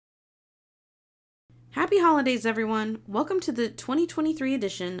Happy holidays, everyone! Welcome to the 2023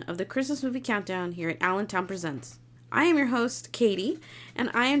 edition of the Christmas Movie Countdown here at Allentown Presents. I am your host, Katie,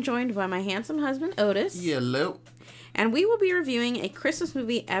 and I am joined by my handsome husband, Otis. Hello. And we will be reviewing a Christmas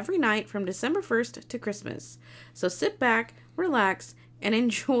movie every night from December 1st to Christmas. So sit back, relax, and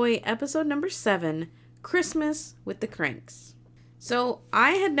enjoy episode number 7, Christmas with the Kranks. So,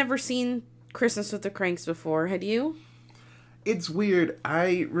 I had never seen Christmas with the Kranks before, had you? It's weird.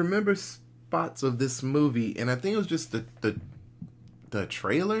 I remember spots of this movie, and I think it was just the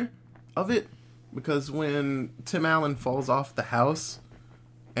trailer of it, because when Tim Allen falls off the house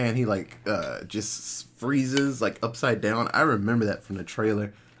and he just freezes upside down, I remember that from the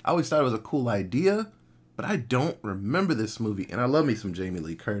trailer. I always thought it was a cool idea, but I don't remember this movie, and I love me some Jamie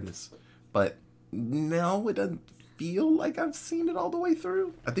Lee Curtis, but no, it doesn't feel like I've seen it all the way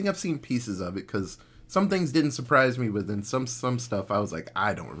through. I think I've seen pieces of it, because some things didn't surprise me, but then some stuff I was like,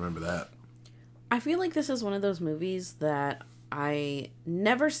 I don't remember that. I feel like this is one of those movies that I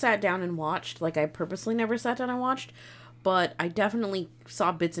never sat down and watched. I purposely never sat down and watched, but I definitely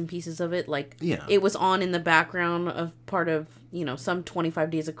saw bits and pieces of it. It was on in the background of part of, some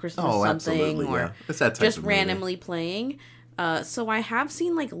 25 Days of Christmas something, or yeah. It's that type just of movie. randomly playing. So I have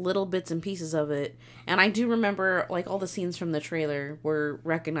seen, little bits and pieces of it, and I do remember, all the scenes from the trailer were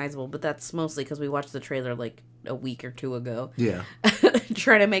recognizable, but that's mostly because we watched the trailer, a week or two ago. Yeah.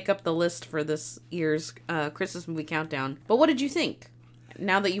 Try to make up the list for this year's Christmas movie countdown. But what did you think,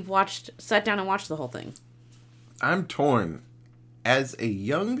 now that you've sat down and watched the whole thing? I'm torn. As a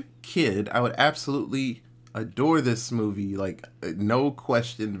young kid, I would absolutely adore this movie, no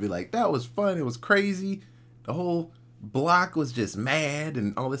question, to be that was fun, it was crazy, the whole block was just mad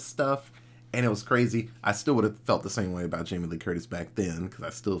and all this stuff, and it was crazy. I still would have felt the same way about Jamie Lee Curtis back then, because I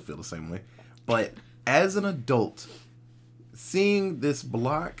still feel the same way. But as an adult, seeing this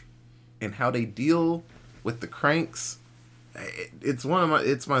block and how they deal with the Kranks, it's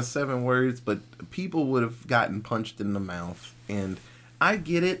my 7 words, but people would have gotten punched in the mouth, and I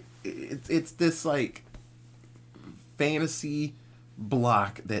get it. It's this fantasy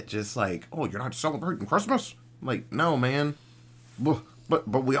block that just oh, you're not celebrating Christmas? No, man. But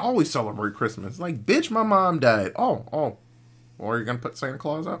we always celebrate Christmas. Bitch, my mom died. Oh. Or you're gonna put Santa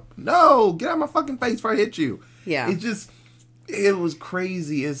Claus up? No! Get out of my fucking face before I hit you. Yeah. It was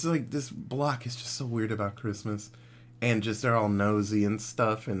crazy. It's this block is just so weird about Christmas. And just they're all nosy and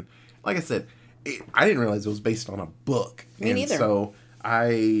stuff. And like I said, I didn't realize it was based on a book. Me neither. So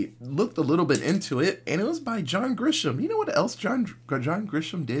I looked a little bit into it, and it was by John Grisham. You know what else John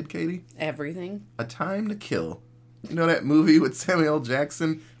Grisham did, Katie? Everything. A Time to Kill. You know that movie with Samuel L.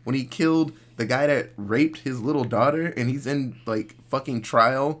 Jackson when he killed the guy that raped his little daughter, and he's in fucking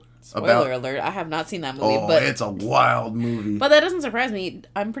trial? Spoiler alert, I have not seen that movie. Oh, but it's a wild movie. But that doesn't surprise me.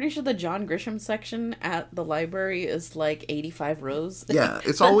 I'm pretty sure the John Grisham section at the library is 85 rows. Yeah,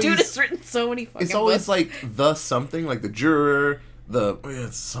 it's the always... dude has written so many fucking It's always books. the something, The Juror,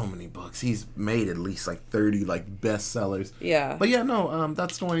 it's so many books. He's made at least 30 bestsellers. Yeah. But yeah, no,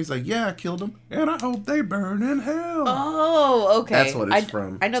 that's the one he's yeah, I killed him, and I hope they burn in hell. Oh, okay. That's what it's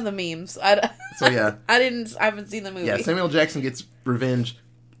from. I know the memes. So yeah. I haven't seen the movie. Yeah, Samuel Jackson gets revenge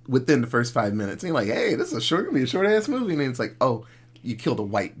within the first 5 minutes. And you're hey, this is gonna be a short ass movie. And then it's oh, you killed a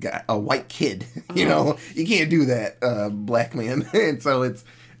white kid. You know, you can't do that, black man. And so it's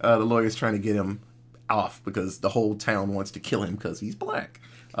the lawyer's trying to get him off because the whole town wants to kill him because he's black.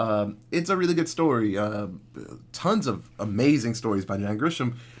 It's a really good story. Tons of amazing stories by John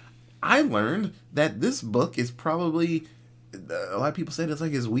Grisham. I learned that this book is probably, a lot of people said it's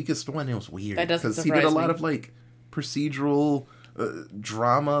his weakest one. It was weird. That doesn't surprise me. Because he did a lot of procedural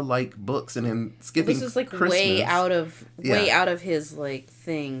drama books, and then skipping This is Christmas. way out of his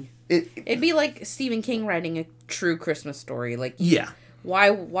thing. It'd be like Stephen King writing a true Christmas story. Yeah.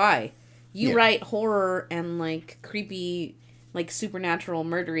 Why? You write horror and creepy, supernatural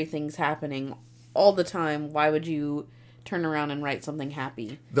murdery things happening all the time. Why would you turn around and write something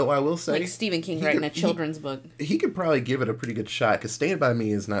happy? Though I will say, Stephen King writing a children's book. He could probably give it a pretty good shot, because Stand By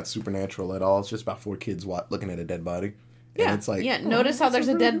Me is not supernatural at all. It's just about 4 kids looking at a dead body. Yeah, and it's notice how there's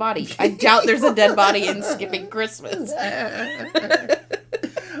a dead body. I doubt there's a dead body in Skipping Christmas.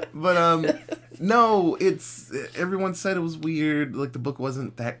 But, no, everyone said it was weird, the book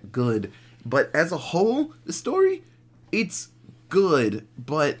wasn't that good. But as a whole, the story, it's good,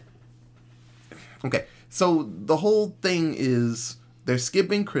 but... Okay, so the whole thing is they're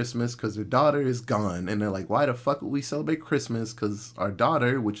skipping Christmas because their daughter is gone, and they're why the fuck would we celebrate Christmas? Because our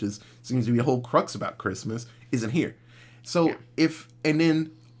daughter, which seems to be a whole crux about Christmas, isn't here. So and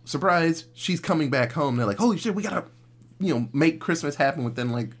then, surprise, she's coming back home. They're holy shit, we gotta, make Christmas happen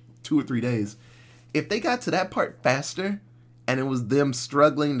within 2 or 3 days. if they got to that part faster and it was them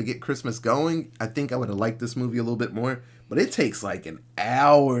struggling to get Christmas going, I think I would have liked this movie a little bit more. But it takes like an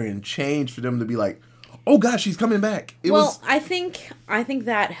hour and change for them to be like, oh gosh, she's coming back. I think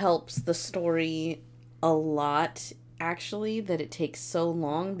that helps the story a lot, actually, that it takes so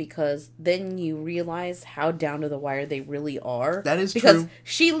long, because then you realize how down to the wire they really are. That is because true.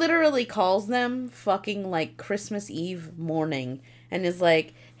 She literally calls them fucking like Christmas Eve morning and is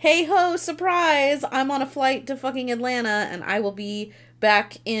like, hey ho, surprise, I'm on a flight to fucking Atlanta and I will be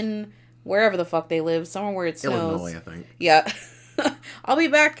back in wherever the fuck they live, somewhere where it snows. Illinois, I think. Yeah. I'll be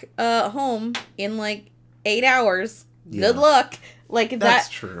back home in like 8 hours. Yeah. Good luck. Like, that's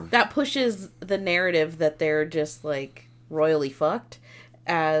true. That pushes the narrative that they're just, like, royally fucked,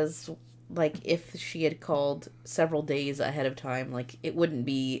 as, like, if she had called several days ahead of time, like, it wouldn't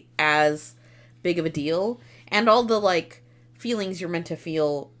be as big of a deal. And all the, like, feelings you're meant to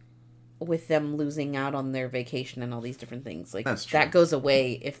feel with them losing out on their vacation and all these different things, like, that's true. That goes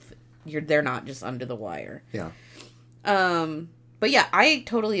away if they're not just under the wire. Yeah. But yeah, I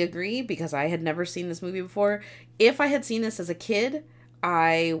totally agree, because I had never seen this movie before. If I had seen this as a kid,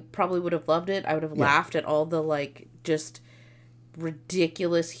 I probably would have loved it. I would have laughed at all the, like, just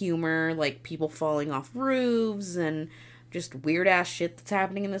ridiculous humor, like people falling off roofs and just weird-ass shit that's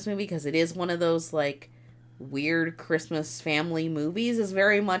happening in this movie, because it is one of those, like, weird Christmas family movies. It's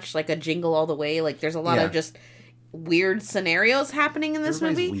very much like a Jingle All the Way. Like, there's a lot of just weird scenarios happening in this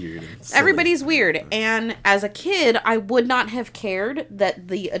movie. Weird. Everybody's weird. And as a kid, I would not have cared that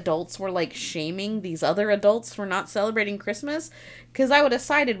the adults were, like, shaming these other adults for not celebrating Christmas, because I would have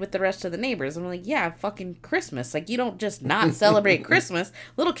sided with the rest of the neighbors. I'm like, yeah, fucking Christmas. Like, you don't just not celebrate Christmas.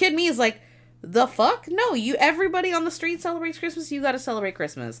 Little kid me is like, the fuck? No, everybody on the street celebrates Christmas. You gotta celebrate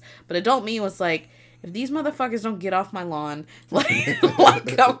Christmas. But adult me was like, if these motherfuckers don't get off my lawn, like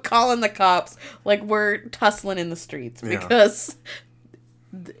I'm calling the cops, like, we're tussling in the streets, because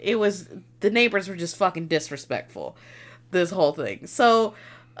the neighbors were just fucking disrespectful, this whole thing. So,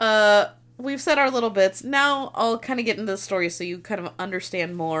 we've said our little bits. Now I'll kind of get into the story so you kind of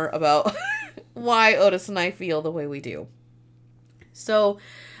understand more about why Otis and I feel the way we do. So,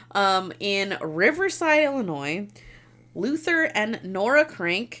 in Riverside, Illinois, Luther and Nora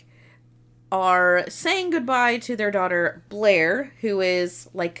Krank are saying goodbye to their daughter, Blair, who is,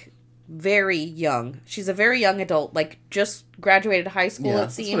 like, very young. She's a very young adult, like, just graduated high school,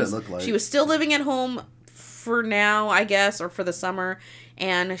 it seems. That's what it looked like. She was still living at home for now, I guess, or for the summer,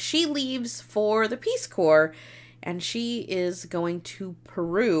 and she leaves for the Peace Corps, and she is going to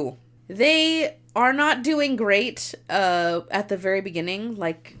Peru. They are not doing great at the very beginning.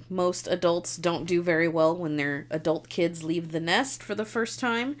 Like, most adults don't do very well when their adult kids leave the nest for the first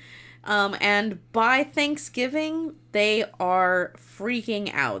time. And by Thanksgiving, they are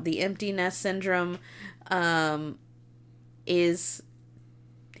freaking out. The empty nest syndrome is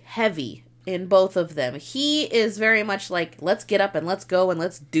heavy in both of them. He is very much like, let's get up and let's go and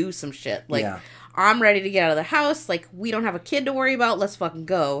let's do some shit. Like, I'm ready to get out of the house. Like, we don't have a kid to worry about. Let's fucking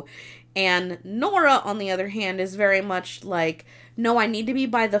go. And Nora, on the other hand, is very much like, no, I need to be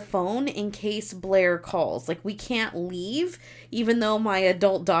by the phone in case Blair calls. Like, we can't leave, even though my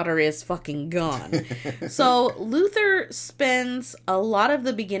adult daughter is fucking gone. So Luther spends a lot of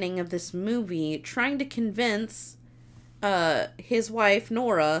the beginning of this movie trying to convince his wife,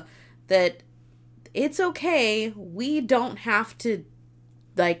 Nora, that it's okay. We don't have to,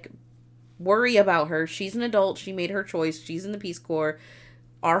 like, worry about her. She's an adult. She made her choice. She's in the Peace Corps.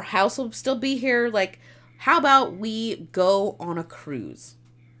 Our house will still be here. Like, how about we go on a cruise?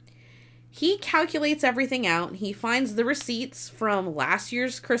 He calculates everything out. He finds the receipts from last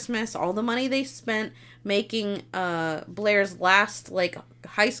year's Christmas, all the money they spent making Blair's last, like,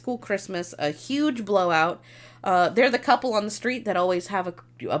 high school Christmas a huge blowout. They're the couple on the street that always have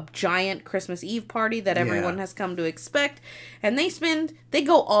a giant Christmas Eve party that everyone has come to expect. And they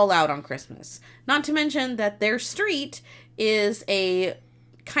go all out on Christmas. Not to mention that their street is a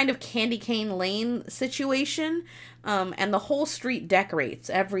kind of candy cane lane situation, and the whole street decorates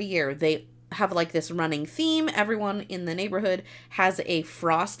every year. They have, like, this running theme. Everyone in the neighborhood has a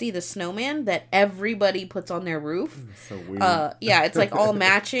Frosty the Snowman that everybody puts on their roof. So weird. Yeah, it's like all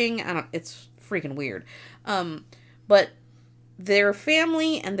matching. It's freaking weird. But their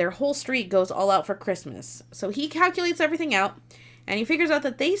family and their whole street goes all out for Christmas. So he calculates everything out, and he figures out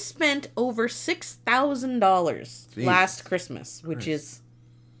that they spent over $6,000 last Christmas, which is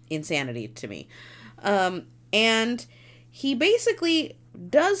insanity to me. And he basically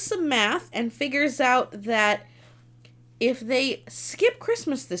does some math and figures out that if they skip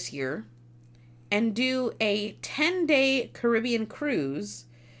Christmas this year and do a 10-day Caribbean cruise,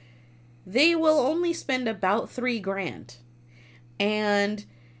 they will only spend about $3,000. And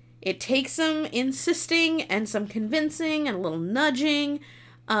it takes some insisting and some convincing and a little nudging.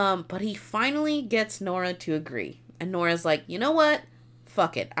 But he finally gets Nora to agree. And Nora's like, you know what?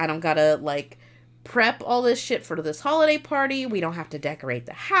 Fuck it. I don't gotta, like, prep all this shit for this holiday party. We don't have to decorate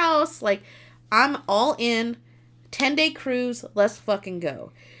the house. Like, I'm all in. 10-day cruise. Let's fucking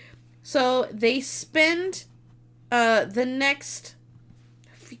go. So they spend the next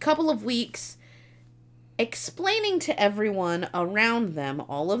couple of weeks explaining to everyone around them,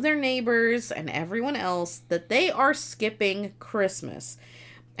 all of their neighbors and everyone else, that they are skipping Christmas.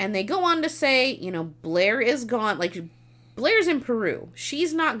 And they go on to say, you know, Blair is gone. Like, Blair's in Peru.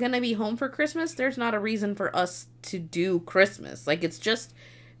 She's not going to be home for Christmas. There's not a reason for us to do Christmas. Like, it's just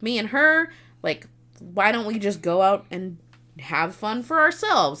me and her. Like, why don't we just go out and have fun for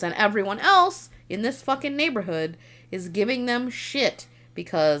ourselves? And everyone else in this fucking neighborhood is giving them shit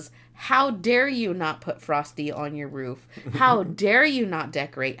because how dare you not put Frosty on your roof? How dare you not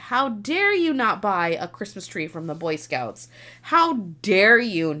decorate? How dare you not buy a Christmas tree from the Boy Scouts? How dare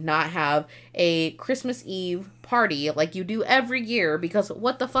you not have a Christmas Eve party like you do every year? Because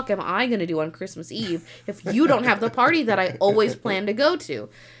what the fuck am I going to do on Christmas Eve if you don't have the party that I always plan to go to?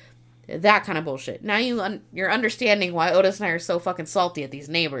 That kind of bullshit. Now you're understanding why Otis and I are so fucking salty at these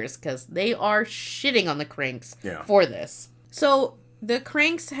neighbors, because they are shitting on the Kranks for this. So the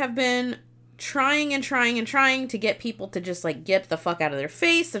Kranks have been trying to get people to just, like, get the fuck out of their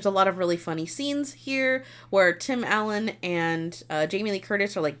face. There's a lot of really funny scenes here where Tim Allen and Jamie Lee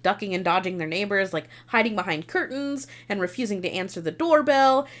Curtis are, like, ducking and dodging their neighbors, like, hiding behind curtains and refusing to answer the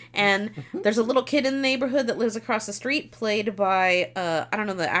doorbell. And there's a little kid in the neighborhood that lives across the street, played by, I don't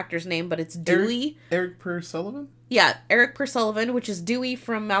know the actor's name, but it's Dewey. Eric Pursullivan? Yeah, Eric Pursullivan, which is Dewey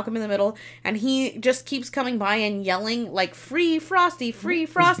from Malcolm in the Middle, and he just keeps coming by and yelling, like, free Frosty,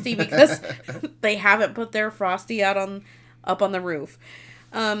 because they haven't put their Frosty up on the roof.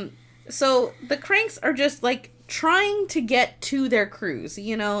 So the Kranks are just, like, trying to get to their cruise,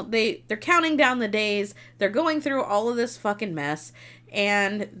 you know? They're counting down the days, they're going through all of this fucking mess,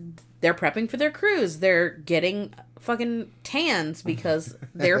 and they're prepping for their cruise. They're getting fucking tans because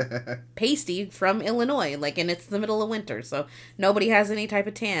they're pasty from Illinois, like, and it's the middle of winter, so nobody has any type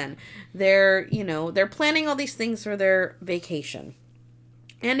of tan. They're planning all these things for their vacation,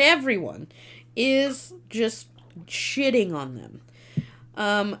 and everyone is just shitting on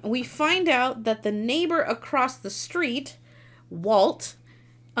them. We find out that the neighbor across the street, Walt,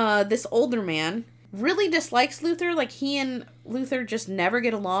 this older man, really dislikes Luther. Like, he and Luther just never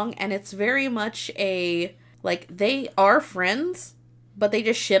get along, and it's very much like, they are friends, but they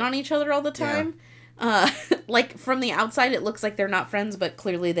just shit on each other all the time. Yeah. Like, from the outside, it looks like they're not friends, but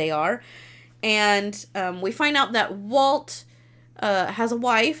clearly they are. And we find out that Walt has a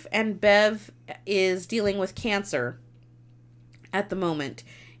wife, and Bev is dealing with cancer at the moment.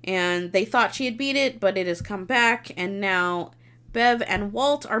 And they thought she had beat it, but it has come back, and now Bev and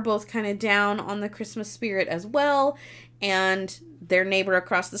Walt are both kind of down on the Christmas spirit as well. And their neighbor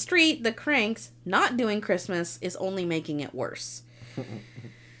across the street, the Kranks, not doing Christmas is only making it worse.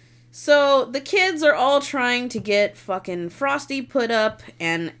 So the kids are all trying to get fucking Frosty put up,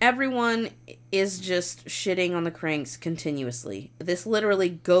 and everyone is just shitting on the Kranks continuously. This literally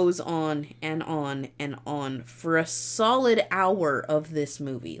goes on and on and on for a solid hour of this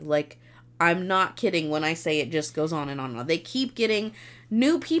movie. Like, I'm not kidding when I say it just goes on and on. They keep getting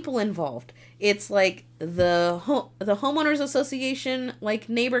new people involved. It's like the homeowners association, like,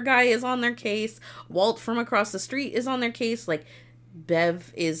 neighbor guy is on their case. Walt from across the street is on their case. Like,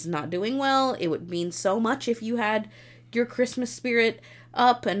 Bev is not doing well. It would mean so much if you had your Christmas spirit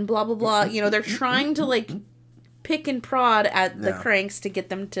up and blah, blah, blah. You know, they're trying to, like, pick and prod at the Kranks to get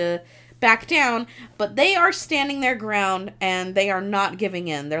them to back down, but they are standing their ground and they are not giving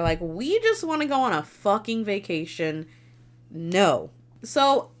in. They're like, we just want to go on a fucking vacation. No.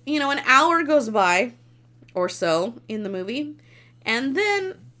 So, you know, an hour goes by or so in the movie, and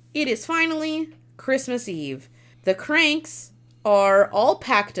then it is finally Christmas Eve. The Kranks are all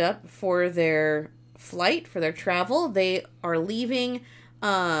packed up for their flight, for their travel. They are leaving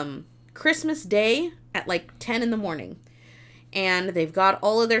Christmas Day at like 10 in the morning. And they've got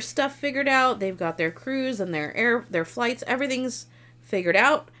all of their stuff figured out. They've got their cruise and their flights. Everything's figured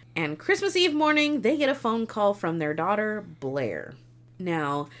out. And Christmas Eve morning, they get a phone call from their daughter, Blair.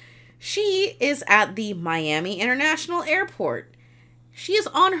 Now, she is at the Miami International Airport. She is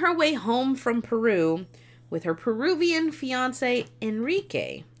on her way home from Peru with her Peruvian fiancé,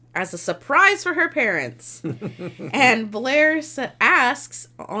 Enrique, as a surprise for her parents. And Blair asks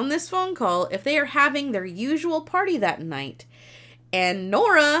on this phone call if they are having their usual party that night. And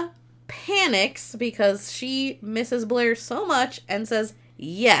Nora panics because she misses Blair so much and says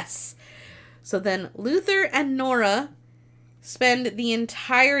yes. So then Luther and Nora spend the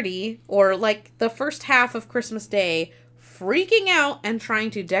entirety, or like the first half of Christmas Day, freaking out and trying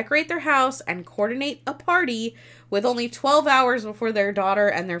to decorate their house and coordinate a party with only 12 hours before their daughter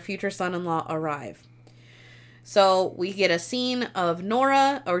and their future son-in-law arrive. So we get a scene of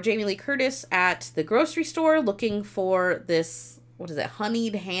Nora, or Jamie Lee Curtis, at the grocery store looking for this, what is it,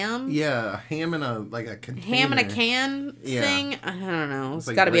 honeyed ham? Yeah, ham in a container. Ham in a can thing? I don't know. It's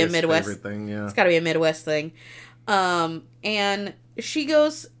like got to be a Midwest thing, yeah. It's got to be a Midwest thing. And she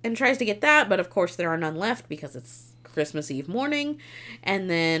goes and tries to get that, but of course there are none left because it's Christmas Eve morning. And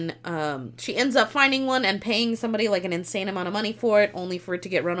then she ends up finding one and paying somebody like an insane amount of money for it, only for it to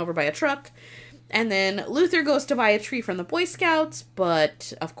get run over by a truck. And then Luther goes to buy a tree from the Boy Scouts,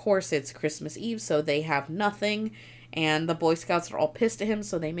 but of course it's Christmas Eve, so they have nothing. And the Boy Scouts are all pissed at him,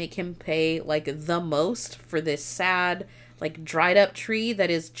 so they make him pay like the most for this sad, like dried up tree that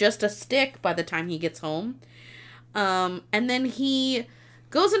is just a stick by the time he gets home. And then he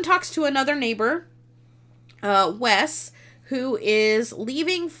goes and talks to another neighbor, Wes, who is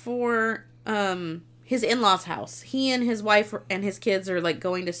leaving for his in-laws' house. He and his wife and his kids are like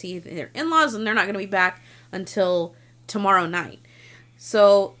going to see their in-laws, and they're not going to be back until tomorrow night.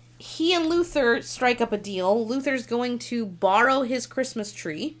 So he and Luther strike up a deal. Luther's going to borrow his Christmas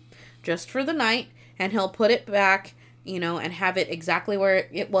tree just for the night, and he'll put it back, and have it exactly where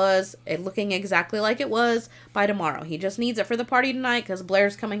it was, it looking exactly like it was by tomorrow. He just needs it for the party tonight because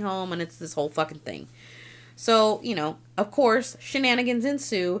Blair's coming home and it's this whole fucking thing. So, of course, shenanigans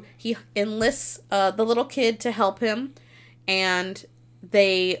ensue. He enlists the little kid to help him, and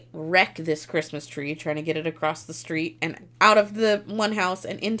they wreck this Christmas tree, trying to get it across the street and out of the one house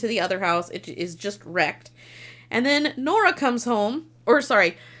and into the other house. It is just wrecked. And then Nora comes home,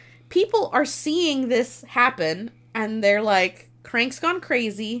 people are seeing this happen, and they're like, Crank's gone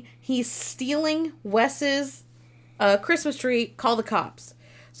crazy. He's stealing Wes's Christmas tree. Call the cops.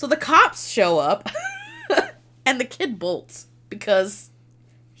 So the cops show up, and the kid bolts because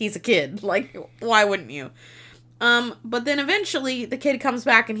he's a kid. Like, why wouldn't you? But then eventually the kid comes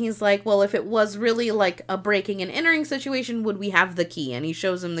back and he's like, well, if it was really like a breaking and entering situation, would we have the key? And he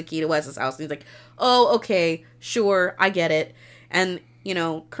shows him the key to Wes's house. And he's like, oh, okay, sure, I get it. And,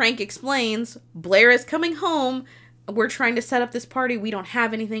 Crank explains, Blair is coming home. We're trying to set up this party. We don't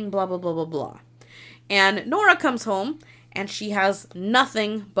have anything, blah, blah, blah, blah, blah. And Nora comes home and she has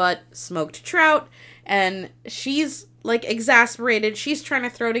nothing but smoked trout. And she's like exasperated. She's trying to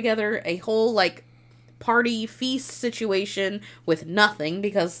throw together a whole like party feast situation with nothing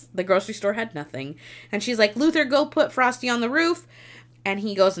because the grocery store had nothing. And she's like, Luther, go put Frosty on the roof. And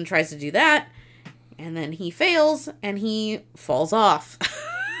he goes and tries to do that. And then he fails and he falls off.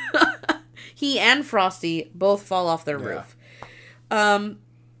 He and Frosty both fall off their roof.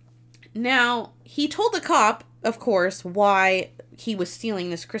 Now, he told the cop, of course, why he was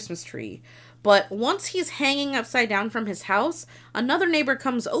stealing this Christmas tree. But once he's hanging upside down from his house, another neighbor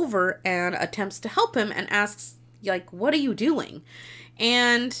comes over and attempts to help him and asks, like, what are you doing?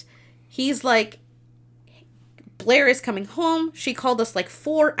 And he's like, Blair is coming home. She called us like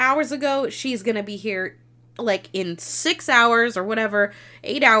 4 hours ago. She's going to be here like in 6 hours or whatever,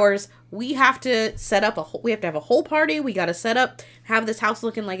 8 hours. We have to set up we have to have a whole party. We got to set up, have this house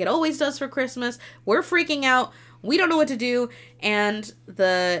looking like it always does for Christmas. We're freaking out. We don't know what to do. And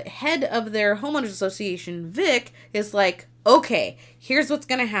the head of their homeowners association, Vic, is like, okay, here's what's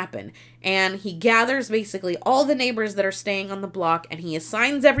going to happen. And he gathers basically all the neighbors that are staying on the block and he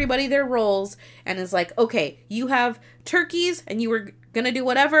assigns everybody their roles and is like, okay, you have turkeys and you were going to do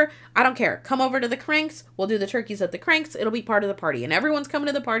whatever. I don't care. Come over to the Kranks. We'll do the turkeys at the Kranks. It'll be part of the party. And everyone's coming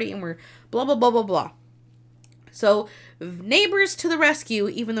to the party and we're blah, blah, blah, blah, blah. So neighbors to the rescue,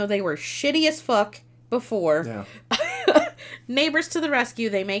 even though they were shitty as fuck before. Yeah. Neighbors to the rescue.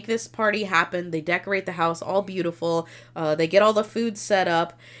 They make this party happen. They decorate the house all beautiful. They get all the food set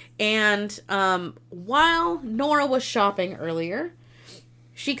up. And while Nora was shopping earlier,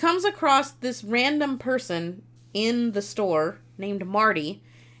 she comes across this random person in the store named Marty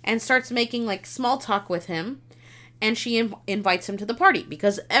and starts making like small talk with him. And she invites him to the party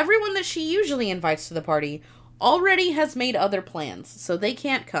because everyone that she usually invites to the party already has made other plans, so they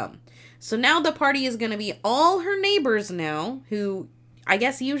can't come. So now the party is going to be all her neighbors now, who I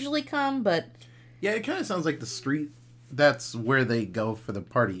guess usually come, but... Yeah, it kind of sounds like the street, that's where they go for the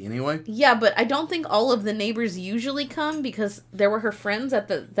party anyway. Yeah, but I don't think all of the neighbors usually come, because there were her friends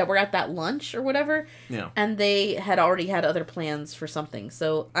that were at that lunch or whatever, yeah, and they had already had other plans for something.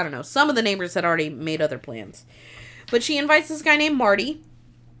 So, I don't know, some of the neighbors had already made other plans. But she invites this guy named Marty,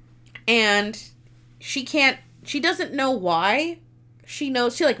 And she doesn't know why. She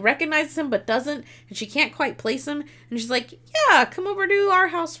like recognizes him but doesn't, and she can't quite place him, and she's like, yeah, come over to our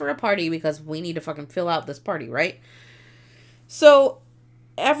house for a party because we need to fucking fill out this party, right? So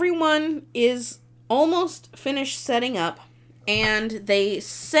everyone is almost finished setting up, and they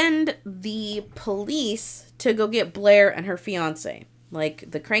send the police to go get Blair and her fiance.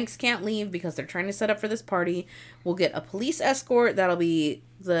 Like, the Kranks can't leave because they're trying to set up for this party. We'll get a police escort. That'll be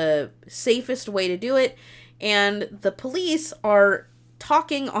the safest way to do it. And the police are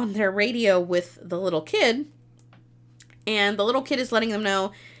talking on their radio with the little kid. And the little kid is letting them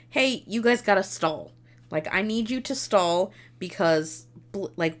know, hey, you guys gotta stall. Like, I need you to stall because,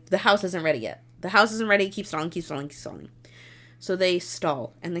 like, the house isn't ready yet. The house isn't ready. Keep stalling, keep stalling, keep stalling. So they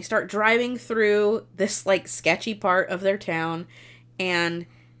stall. And they start driving through this, like, sketchy part of their town. And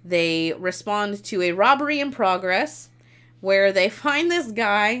they respond to a robbery in progress where they find this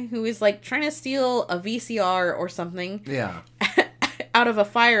guy who is, like, trying to steal a VCR or something. Yeah. Out of a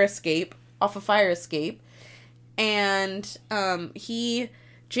fire escape. Off a fire escape. And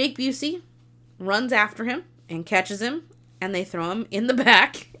Jake Busey runs after him and catches him. And they throw him in the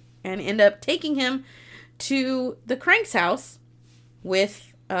back and end up taking him to the Kranks house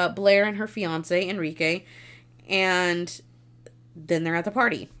with Blair and her fiance, Enrique. And then they're at the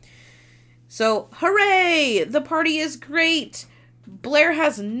party. So, hooray! The party is great! Blair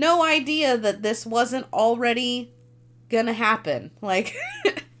has no idea that this wasn't already gonna happen. Like,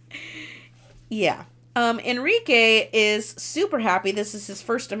 yeah. Enrique is super happy. This is his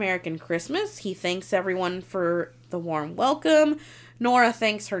first American Christmas. He thanks everyone for the warm welcome. Nora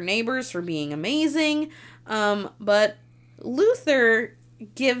thanks her neighbors for being amazing. But Luther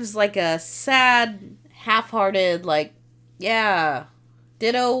gives, like, a sad, half-hearted, like, yeah,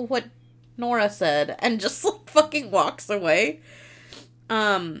 ditto what Nora said, and just, like, fucking walks away.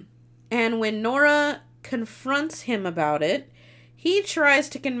 And when Nora confronts him about it, he tries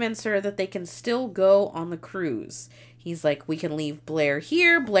to convince her that they can still go on the cruise. He's like, we can leave Blair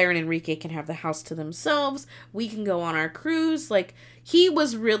here, Blair and Enrique can have the house to themselves, we can go on our cruise. Like, he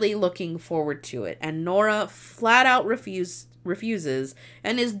was really looking forward to it, and Nora flat out refuses,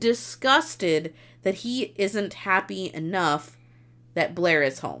 and is disgusted that he isn't happy enough that Blair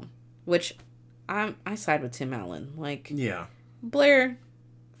is home. Which, I side with Tim Allen. Like, yeah, Blair,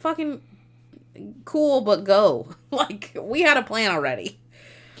 fucking cool, but go. Like, we had a plan already.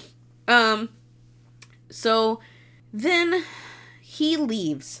 So then he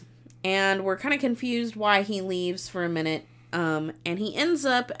leaves, and we're kind of confused why he leaves for a minute. And he ends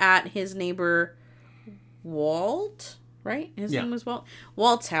up at his neighbor Walt, right? His name was Walt.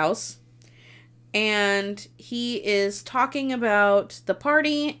 Walt's house. And he is talking about the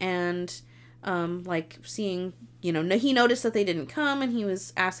party and, like, seeing, you know, he noticed that they didn't come, and he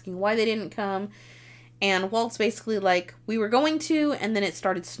was asking why they didn't come. And Walt's basically like, we were going to, and then it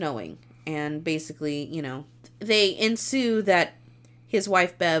started snowing. And basically, you know, they ensue that his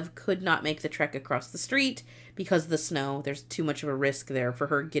wife, Bev, could not make the trek across the street because of the snow. There's too much of a risk there for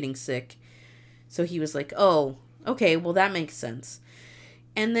her getting sick. So he was like, oh, okay, well, that makes sense.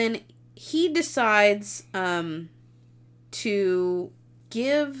 And then he decides to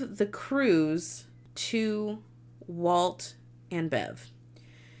give the cruise to Walt and Bev.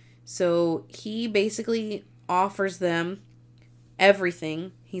 So he basically offers them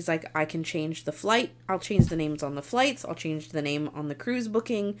everything. He's like, I can change the flight. I'll change the names on the flights. I'll change the name on the cruise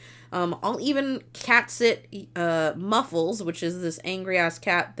booking. I'll even cat sit Muffles, which is this angry-ass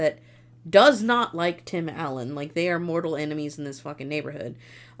cat that does not like Tim Allen. Like, they are mortal enemies in this fucking neighborhood.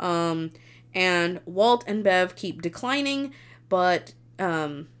 And Walt and Bev keep declining, but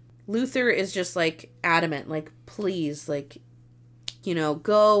Luther is just, like, adamant. Like, please, like, you know,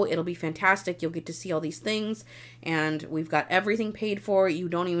 go. It'll be fantastic. You'll get to see all these things. And we've got everything paid for. You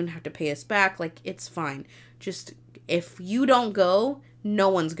don't even have to pay us back. Like, it's fine. Just, if you don't go, no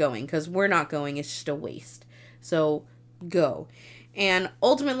one's going. Because we're not going. It's just a waste. So, go. And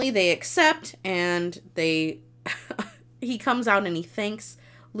ultimately, they accept. And he comes out and he thanks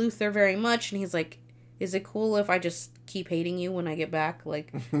Luther very much. And he's like, is it cool if I just keep hating you when I get back?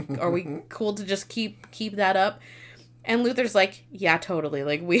 Like, are we cool to just keep that up? And Luther's like, yeah, totally.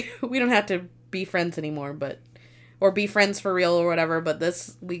 Like, we don't have to be friends anymore, or be friends for real or whatever, but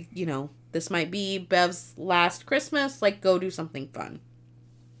this might be Bev's last Christmas. Like, go do something fun.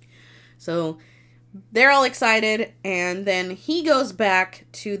 So they're all excited, and then he goes back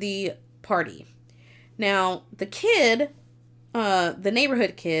to the party. Now, the kid, the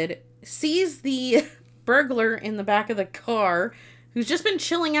neighborhood kid, sees the burglar in the back of the car, who's just been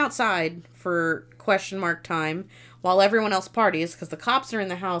chilling outside for question mark time, while everyone else parties, because the cops are in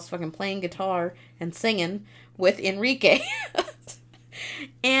the house fucking playing guitar and singing with Enrique.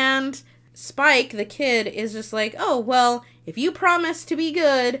 And Spike, the kid, is just like, oh, well, if you promise to be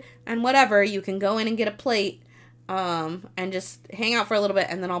good and whatever, you can go in and get a plate and just hang out for a little bit,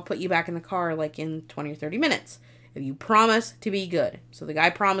 and then I'll put you back in the car, like, in 20 or 30 minutes. If you promise to be good. So the guy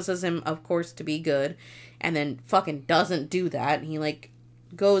promises him, of course, to be good, and then fucking doesn't do that. And he, like,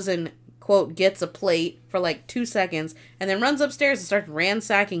 goes and, quote, gets a plate for, like, 2 seconds, and then runs upstairs and starts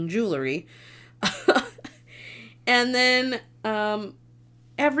ransacking jewelry. And then,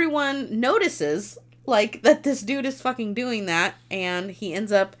 everyone notices, like, that this dude is fucking doing that, and he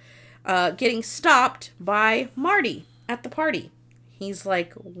ends up getting stopped by Marty at the party. He's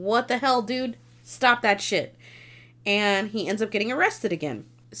like, what the hell, dude? Stop that shit. And he ends up getting arrested again.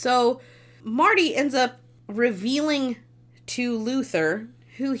 So Marty ends up revealing to Luther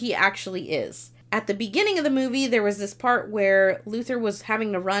who he actually is. At the beginning of the movie, there was this part where Luther was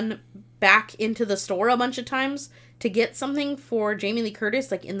having to run back into the store a bunch of times to get something for Jamie Lee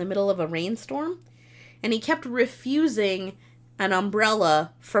Curtis, like in the middle of a rainstorm. And he kept refusing an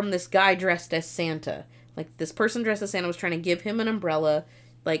umbrella from this guy dressed as Santa. Like, this person dressed as Santa was trying to give him an umbrella.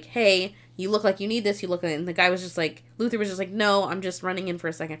 Like, hey, you look like you need this, you look like... And the guy was just like... Luther was just like, no, I'm just running in for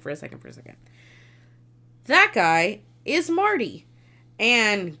a second. That guy is Marty.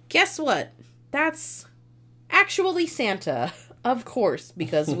 And guess what? That's actually Santa. Of course,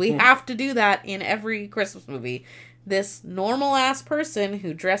 because we have to do that in every Christmas movie. This normal-ass person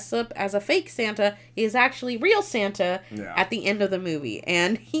who dressed up as a fake Santa is actually real Santa at the end of the movie.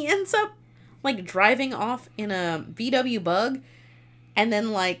 And he ends up, like, driving off in a VW Bug, and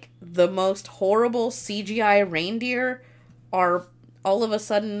then, like, the most horrible CGI reindeer are all of a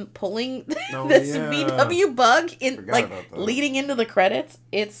sudden pulling this VW Bug in, like, leading into the credits.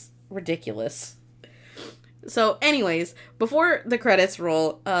 It's ridiculous. So, anyways, before the credits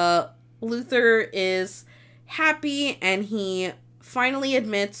roll, Luther is happy, and he finally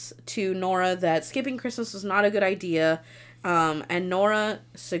admits to Nora that skipping Christmas was not a good idea, and Nora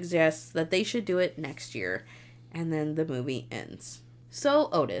suggests that they should do it next year, and then the movie ends. So,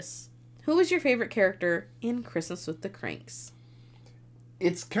 Otis, who was your favorite character in Christmas with the Kranks?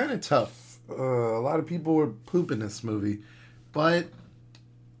 It's kind of tough. A lot of people were pooping this movie, but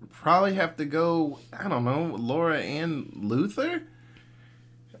probably have to go, I don't know, Laura and Luther?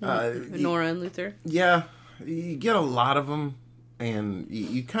 Nora and Luther? Yeah. You get a lot of them, and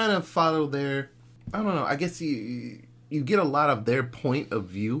you kind of follow their, I don't know, I guess you get a lot of their point of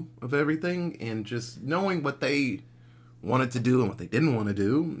view of everything, and just knowing what they wanted to do and what they didn't want to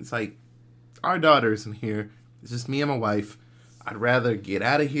do. It's like, our daughter's in here, it's just me and my wife. I'd rather get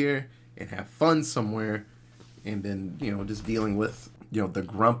out of here and have fun somewhere, and then, just dealing with, the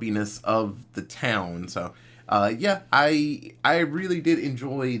grumpiness of the town. So, I really did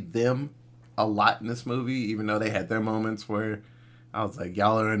enjoy them a lot in this movie, even though they had their moments where I was like,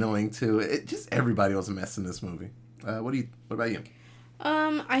 y'all are annoying too. Everybody was a mess in this movie. What about you?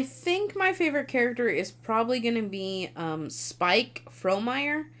 I think my favorite character is probably going to be Spike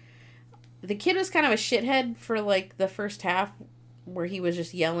Frohmeyer. The kid was kind of a shithead for, like, the first half, where he was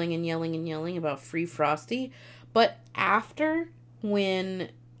just yelling and yelling and yelling about Free Frosty. But after,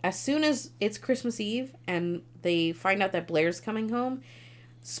 as soon as it's Christmas Eve and they find out that Blair's coming home,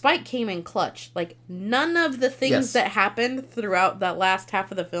 Spike came in clutch. Like, none of the things that happened throughout that last half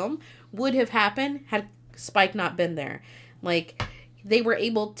of the film would have happened had Spike not been there. Like, they were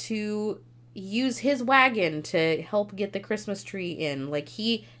able to use his wagon to help get the Christmas tree in. Like,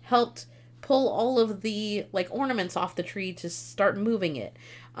 he helped pull all of the, like, ornaments off the tree to start moving it.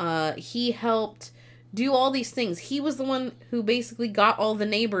 He helped do all these things. He was the one who basically got all the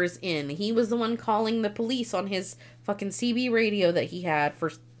neighbors in. He was the one calling the police on his fucking CB radio that he had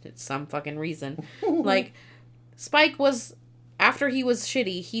for some fucking reason. Like, Spike was, after he was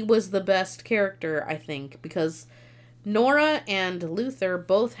shitty, he was the best character, I think, because Nora and Luther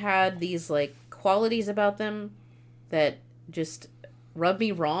both had these, like, qualities about them that just rubbed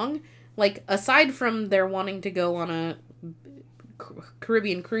me wrong. Like, aside from their wanting to go on a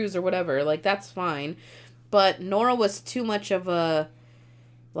Caribbean cruise or whatever, like, that's fine. But Nora was too much of a,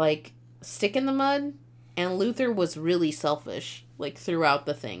 like, stick in the mud, and Luther was really selfish, like, throughout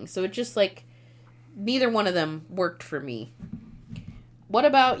the thing. So it just, like, neither one of them worked for me. What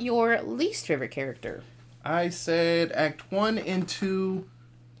about your least favorite character? I said Act 1 and 2,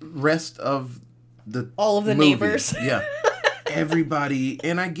 rest of the all of the movie. Neighbors. Yeah. Everybody.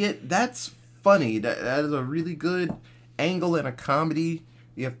 And I get, that's funny. That is a really good angle in a comedy.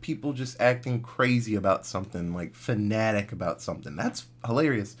 You have people just acting crazy about something, like fanatic about something. That's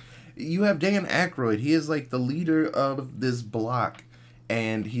hilarious. you have Dan Aykroyd. He is like the leader of this block.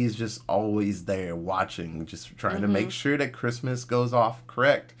 And he's just always there watching, just trying to make sure that Christmas goes off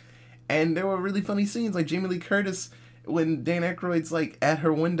correct. And there were really funny scenes, like Jamie Lee Curtis, when Dan Aykroyd's like at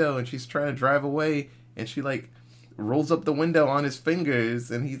her window and she's trying to drive away, and she like rolls up the window on his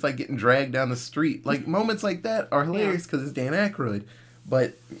fingers, and he's like getting dragged down the street. Like moments like that are hilarious because it's Dan Aykroyd.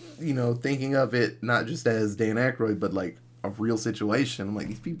 But, you know, thinking of it not just as Dan Aykroyd, but like a real situation, I'm like,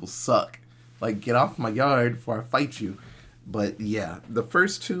 these people suck. Like, get off my yard before I fight you. But yeah, the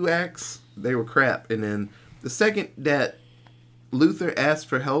first 2 acts, they were crap. And then the second that Luther asked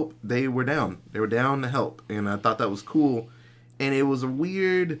for help, they were down. They were down to help. And I thought that was cool. And it was a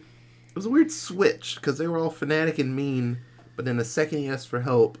weird switch, because they were all fanatic and mean. But then the second he asked for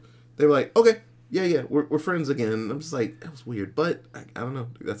help, they were like, okay, yeah, we're friends again. And I'm just like, that was weird. But I don't know.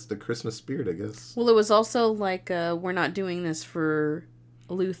 That's the Christmas spirit, I guess. Well, it was also like, we're not doing this for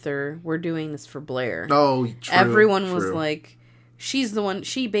Luther, we're doing this for Blair. Oh, true. Everyone was like, she's the one,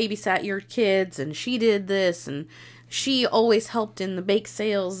 she babysat your kids, and she did this, and she always helped in the bake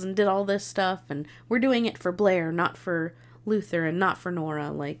sales and did all this stuff, and we're doing it for Blair, not for Luther and not for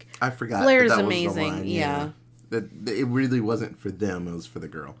Nora. Like, I forgot. Blair's that amazing. Was the line. Yeah. That it really wasn't for them, it was for the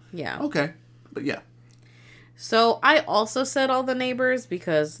girl. Yeah. Okay. But yeah. So I also said all the neighbors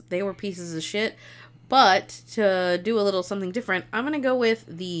because they were pieces of shit. But to do a little something different, I'm going to go with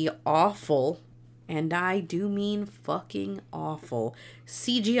the awful, and I do mean fucking awful,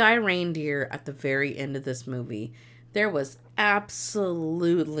 CGI reindeer at the very end of this movie. There was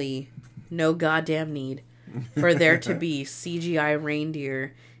absolutely no goddamn need for there to be CGI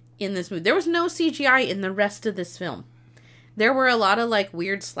reindeer in this movie. There was no CGI in the rest of this film. There were a lot of like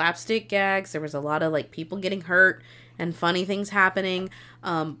weird slapstick gags. There was a lot of like people getting hurt and funny things happening.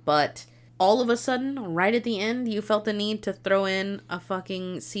 But all of a sudden, right at the end, you felt the need to throw in a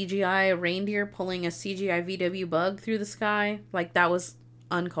fucking CGI reindeer pulling a CGI VW bug through the sky. Like, that was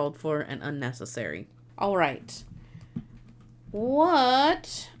uncalled for and unnecessary. All right.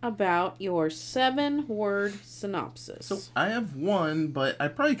 What about your 7-word synopsis? So I have one, but I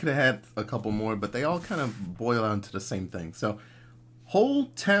probably could have had a couple more, but they all kind of boil down to the same thing. So, whole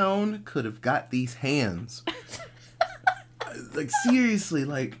town could have got these hands. Like, seriously,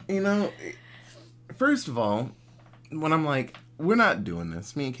 like, you know, first of all, when I'm like, we're not doing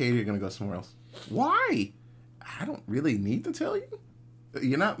this, me and Katie are going to go somewhere else. Why? I don't really need to tell you.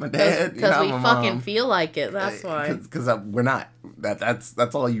 You're not my dad. Because we fucking feel like it, that's why. Because we're not.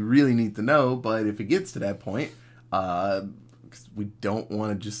 That's all you really need to know, but if it gets to that point, we don't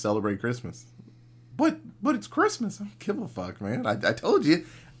want to just celebrate Christmas. But it's Christmas. I don't give a fuck, man. I told you.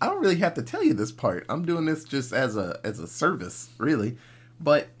 I don't really have to tell you this part. I'm doing this just as a service, really.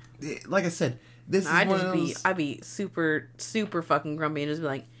 But like I said, this is one of those... I'd be super, super fucking grumpy and just be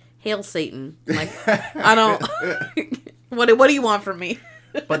like, "Hail Satan!" Like, I don't. What do you want from me?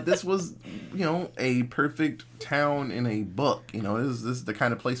 But this was, you know, a perfect town in a book. You know, this is the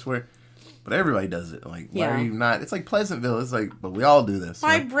kind of place where, but everybody does it. Like, why are you not? It's like Pleasantville. It's like, but we all do this.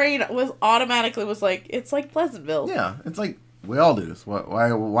 My brain was automatically like, it's like Pleasantville. Yeah, it's like. We all do this.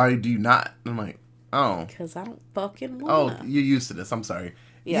 Why do you not? I'm like, oh. Because I don't fucking wanna. Oh, you're used to this. I'm sorry.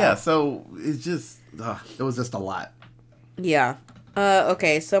 Yeah, so it's just, it was just a lot. Yeah.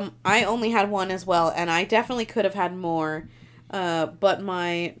 Okay, so I only had one as well, and I definitely could have had more. But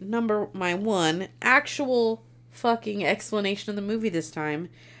my one actual fucking explanation of the movie this time.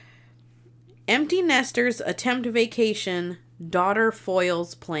 Empty nesters attempt vacation, daughter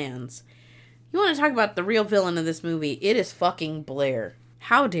foils plans. You want to talk about the real villain of this movie? It is fucking Blair.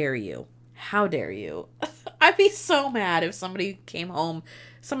 How dare you? How dare you? I'd be so mad if somebody came home.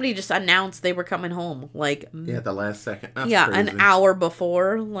 Somebody just announced they were coming home. Like, yeah, at the last second. That's crazy. An hour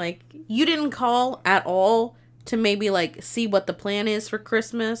before. Like, you didn't call at all to maybe, like, see what the plan is for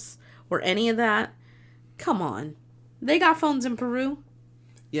Christmas or any of that. Come on. They got phones in Peru.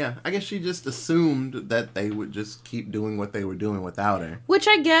 Yeah, I guess she just assumed that they would just keep doing what they were doing without her. Which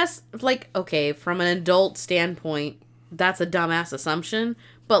I guess, like, okay, from an adult standpoint, that's a dumbass assumption.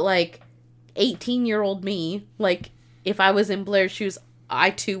 But, like, 18-year-old me, like, if I was in Blair's shoes, I,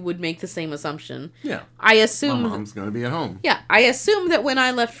 too, would make the same assumption. Yeah. I assumed... My mom's going to be at home. Yeah, I assumed that when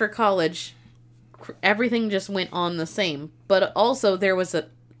I left for college, everything just went on the same. But also, there was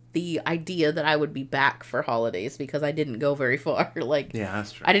the idea that I would be back for holidays because I didn't go very far. Like, yeah,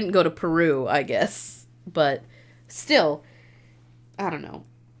 that's true. I didn't go to Peru, I guess. But still, I don't know.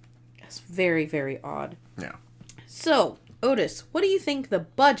 It's very, very odd. Yeah. So, Otis, what do you think the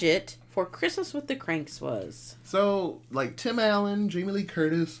budget for Christmas with the Kranks was? So, like, Tim Allen, Jamie Lee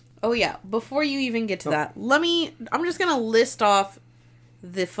Curtis. Oh, yeah. Before you even get to that, I'm just going to list off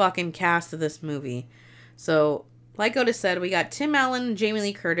the fucking cast of this movie. So, like Otis said, we got Tim Allen and Jamie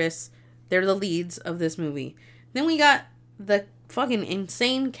Lee Curtis. They're the leads of this movie. Then we got the fucking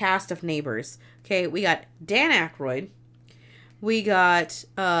insane cast of Neighbors. Okay, we got Dan Aykroyd. We got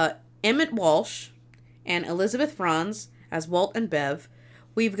Emmett Walsh and Elizabeth Franz as Walt and Bev.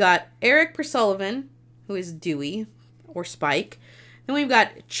 We've got Eric Persullivan, who is Dewey, or Spike. Then we've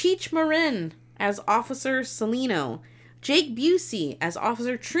got Cheech Marin as Officer Celino. Jake Busey as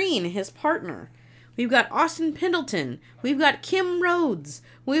Officer Treen, his partner. We've got Austin Pendleton. We've got Kim Rhodes.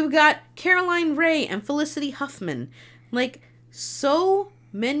 We've got Caroline Ray and Felicity Huffman. Like, so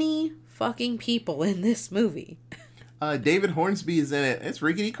many fucking people in this movie. David Hornsby is in it. It's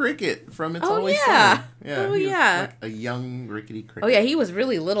Rickety Cricket from It's Always Sunny. Yeah, oh, yeah. Like a young Rickety Cricket. Oh, yeah, he was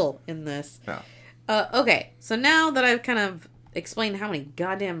really little in this. Yeah. Okay, so now that I've kind of explained how many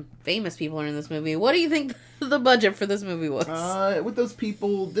goddamn famous people are in this movie, what do you think the budget for this movie was? With those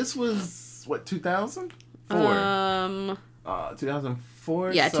people, this was, what, 2004?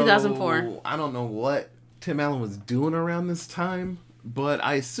 2004? Yeah, so 2004. I don't know what Tim Allen was doing around this time, but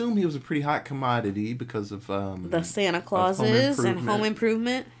I assume he was a pretty hot commodity because of the Santa Clauses and Home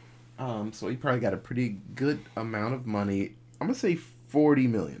Improvement. So he probably got a pretty good amount of money. I'm gonna say $40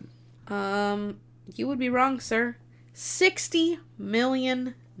 million. You would be wrong, sir. $60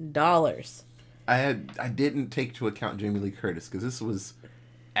 million. I didn't take into account Jamie Lee Curtis because this was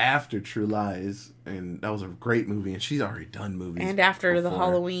after True Lies, and that was a great movie, and she's already done movies. And after before. the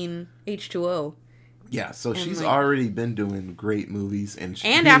Halloween H2O. Yeah, so she's already been doing great movies, and she's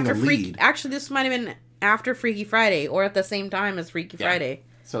and being after a lead. Actually, this might have been after Freaky Friday, or at the same time as Freaky Friday.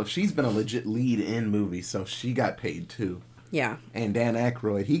 So she's been a legit lead in movies, so she got paid too. Yeah. And Dan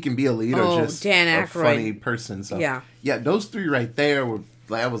Aykroyd, he can be a lead or just Dan Aykroyd. A funny person. So yeah, those three right there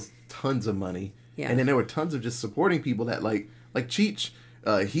that was tons of money. Yeah. And then there were tons of just supporting people that like Cheech.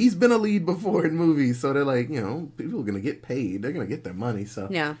 He's been a lead before in movies, so they're like, people are gonna get paid. They're gonna get their money. So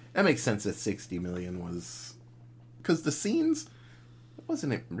yeah, that makes sense that $60 million was because the scenes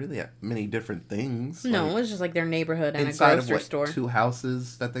wasn't really that many different things. No, it was just like their neighborhood and inside a grocery of store. 2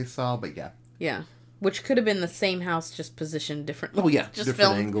 houses that they saw, but yeah. Yeah. Which could have been the same house, just positioned differently. Oh, yeah. Just different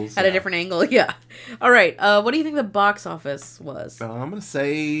filmed angles. at a different angle. Yeah. All right. What do you think the box office was? I'm going to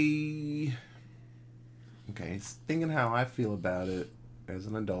say... Okay, thinking how I feel about it as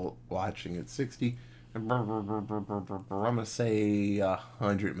an adult watching it, 60... I'm going to say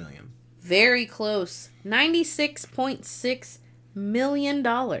 $100 million. Very close. $96.6 million.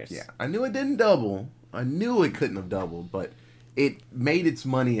 Yeah. I knew it didn't double. I knew it couldn't have doubled, but... It made its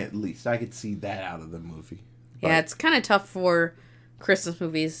money at least. I could see that out of the movie. But, yeah, it's kind of tough for Christmas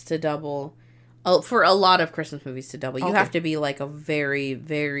movies to double. For a lot of Christmas movies to double. You have to be like a very,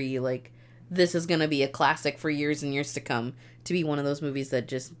 very, like, this is going to be a classic for years and years to come to be one of those movies that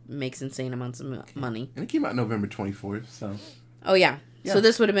just makes insane amounts of money. And it came out November 24th, so... Oh, yeah. So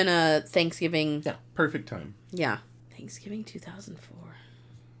this would have been a Thanksgiving... Yeah, perfect time. Yeah. Thanksgiving 2004. I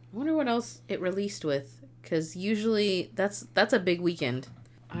wonder what else it released with. Because usually that's a big weekend.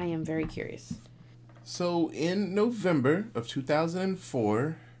 I am very curious. So in November of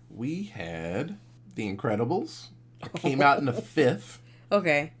 2004, we had The Incredibles. It came out in the 5th.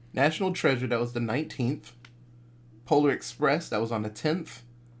 Okay. National Treasure, that was the 19th. Polar Express, that was on the 10th.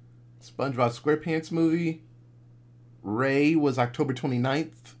 SpongeBob SquarePants movie. Ray was October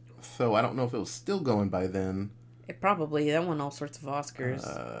 29th. So I don't know if it was still going by then. It probably. That won all sorts of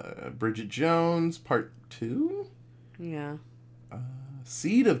Oscars. Bridget Jones, Part 2? Yeah.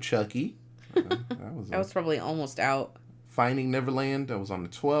 Seed of Chucky. That was probably almost out. Finding Neverland, that was on the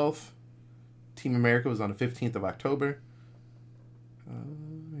 12th. Team America was on the 15th of October.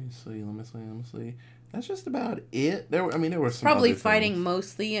 Let me see. That's just about it. There were some probably other fighting things.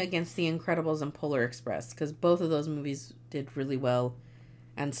 mostly against The Incredibles and Polar Express, because both of those movies did really well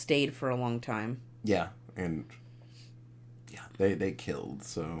and stayed for a long time. Yeah, and... They killed,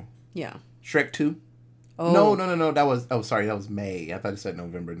 so... Yeah. Shrek 2? Oh. No. That was May. I thought it said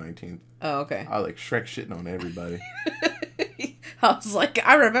November 19th. Oh, okay. I like Shrek shitting on everybody. I was like,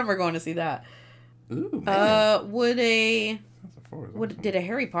 I remember going to see that. Ooh, man. Did a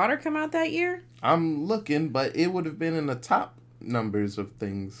Harry Potter come out that year? I'm looking, but it would have been in the top numbers of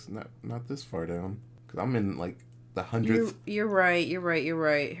things, not this far down. Because I'm in, like, the 100th. You're right.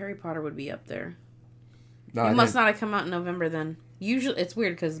 Harry Potter would be up there. No, it must not have come out in November then. Usually, it's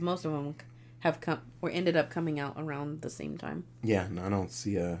weird because most of them have come or ended up coming out around the same time. Yeah, no, I don't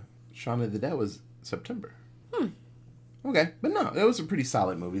see. Shaun of the Dead was September. Okay, but no, it was some pretty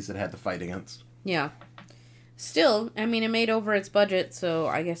solid movies that had to fight against. Yeah. Still, I mean, it made over its budget, so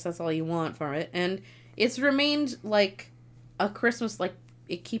I guess that's all you want from it, and it's remained like a Christmas, like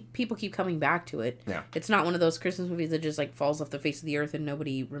people keep coming back to it. Yeah. It's not one of those Christmas movies that just like falls off the face of the earth and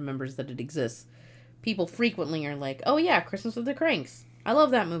nobody remembers that it exists. People frequently are like, "Oh yeah, Christmas with the Kranks. I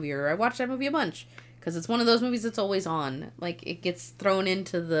love that movie," or "I watched that movie a bunch," because it's one of those movies that's always on. Like it gets thrown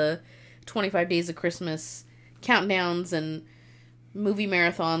into the 25 Days of Christmas countdowns and movie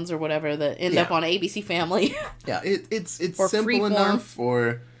marathons or whatever that end up on ABC Family. Yeah, it's simple enough,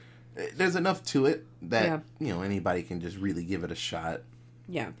 or there's enough to it that anybody can just really give it a shot.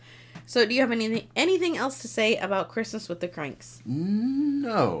 Yeah. So, do you have anything else to say about Christmas with the Kranks?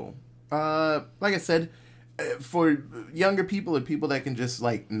 No. Like I said, for younger people or people that can just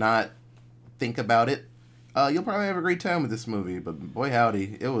like not think about it, you'll probably have a great time with this movie. But boy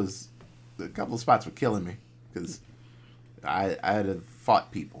howdy, it was a couple of spots were killing me because I'd have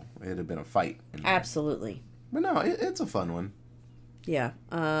fought people. It'd have been a fight. Absolutely. But no, it's a fun one. Yeah.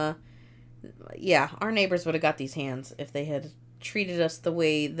 Yeah, our neighbors would have got these hands if they had treated us the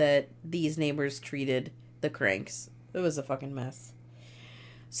way that these neighbors treated the Kranks. It was a fucking mess.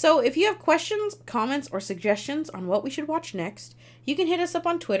 So if you have questions, comments, or suggestions on what we should watch next, you can hit us up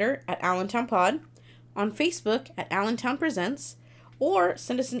on Twitter at AllentownPod, on Facebook at AllentownPresents, or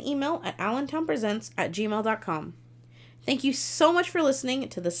send us an email at allentownpresents@gmail.com. Thank you so much for listening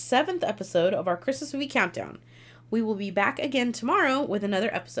to the 7th episode of our Christmas movie countdown. We will be back again tomorrow with another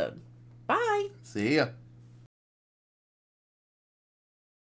episode. Bye! See ya!